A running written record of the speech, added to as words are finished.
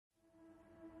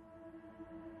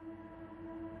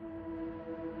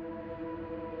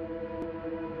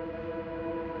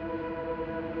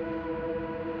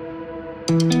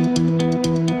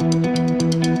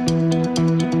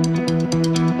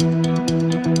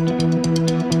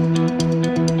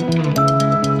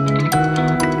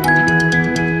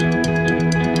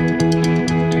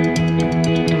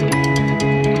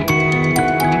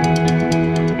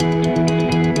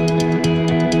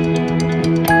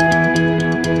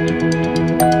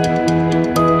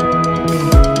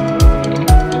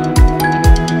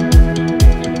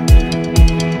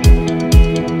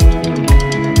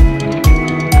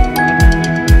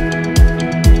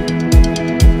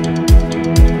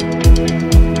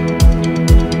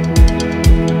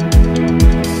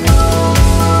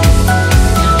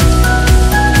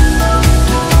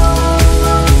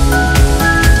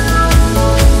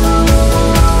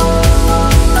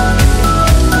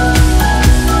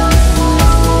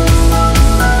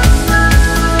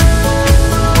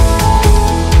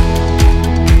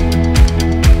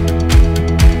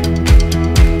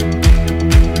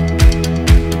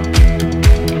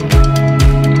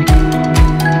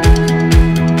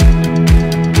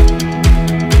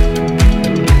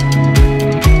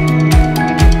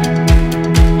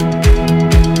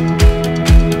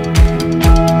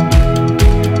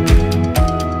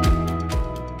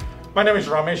My name is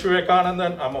Ramesh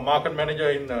Vivekanandan. I'm a market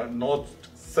manager in North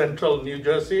Central New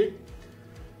Jersey.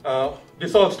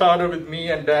 This all started with me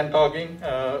and Dan talking,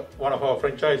 one of our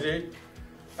franchisees.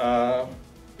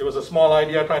 It was a small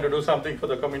idea trying to do something for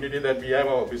the community that we have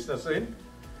our business in.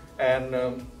 And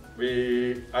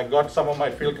I got some of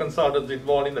my field consultants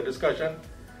involved in the discussion,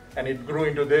 and it grew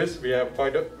into this. We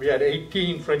had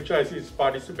 18 franchisees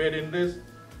participate in this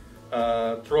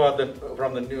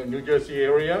from the New Jersey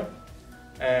area.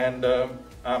 And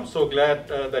I'm so glad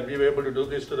that we were able to do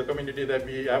this to the community that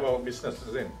we have our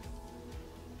businesses in.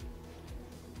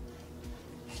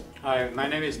 Hi, my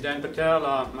name is Dan Patel.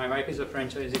 My wife is a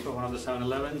franchisee for one of the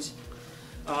 7-Elevens.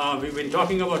 We've been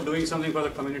talking about doing something for the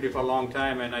community for a long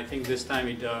time, and I think this time,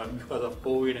 because of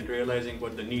COVID and realizing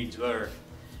what the needs were,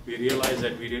 we realized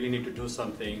that we really need to do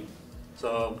something.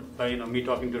 So by me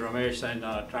talking to Ramesh and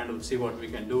trying to see what we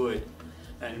can do it,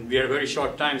 and we are very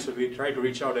short time, so we try to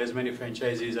reach out to as many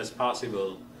franchisees as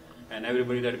possible. And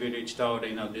everybody that we reached out,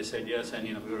 they said yes, and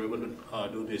we were able to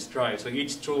do this drive. So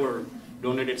each store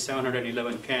donated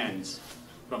 711 cans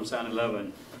from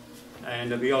 7-Eleven.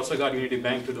 And we also got Unity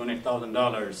Bank to donate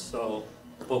 $1,000. So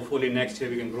hopefully next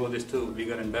year we can grow this to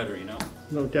bigger and better,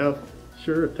 No doubt.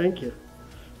 Sure, thank you.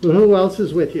 Well, who else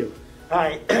is with you?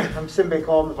 Hi, I'm Simbe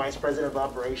Cole. I'm the Vice President of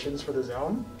Operations for the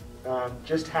Zone.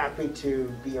 Just happy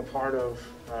to be a part of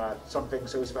something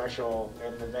so special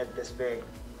and an event this big.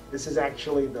 This is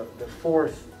actually the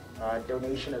fourth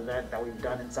donation event that we've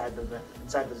done inside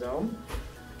the Zone.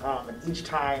 And each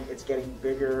time it's getting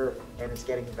bigger and it's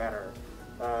getting better.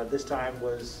 This time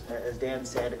was, as Dan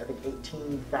said, I think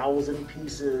 18,000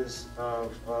 pieces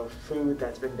of food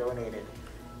that's been donated.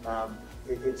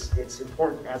 It's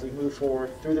important as we move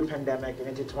forward through the pandemic and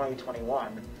into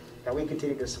 2021 that we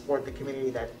continue to support the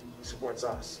community that supports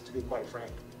us, to be quite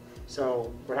frank.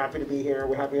 So we're happy to be here.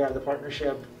 We're happy to have the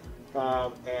partnership,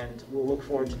 and we'll look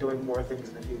forward to doing more things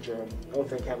in the future. And oh,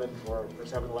 thank heaven for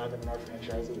 7-Eleven and our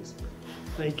franchisees.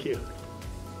 Thank you.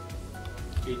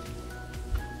 Keith.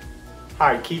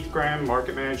 Hi, Keith Graham,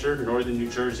 Market Manager, Northern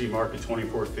New Jersey, Market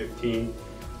 2415.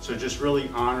 So just really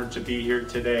honored to be here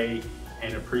today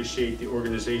and appreciate the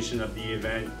organization of the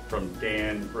event from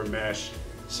Dan, Ramesh,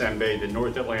 Sembe, the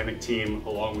North Atlantic team,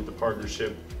 along with the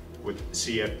partnership with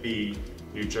CFB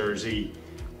New Jersey.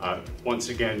 Once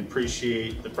again,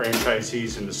 appreciate the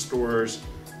franchisees and the stores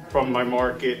from my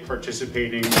market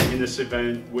participating in this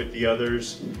event with the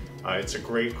others. It's a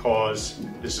great cause.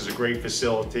 This is a great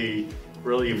facility.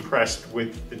 Really impressed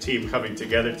with the team coming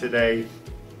together today,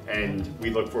 and we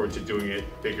look forward to doing it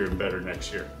bigger and better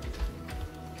next year.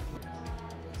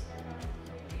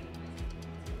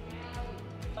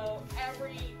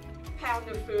 Every pound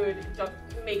of food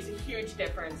makes a huge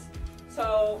difference.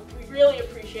 So we really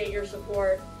appreciate your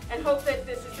support and hope that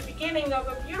this is the beginning of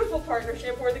a beautiful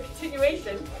partnership, or the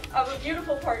continuation of a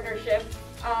beautiful partnership,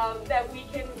 that we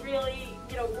can really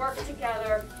work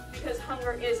together, because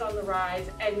hunger is on the rise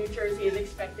and New Jersey is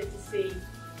expected to see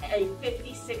a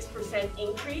 56%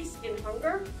 increase in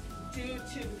hunger due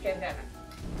to the pandemic.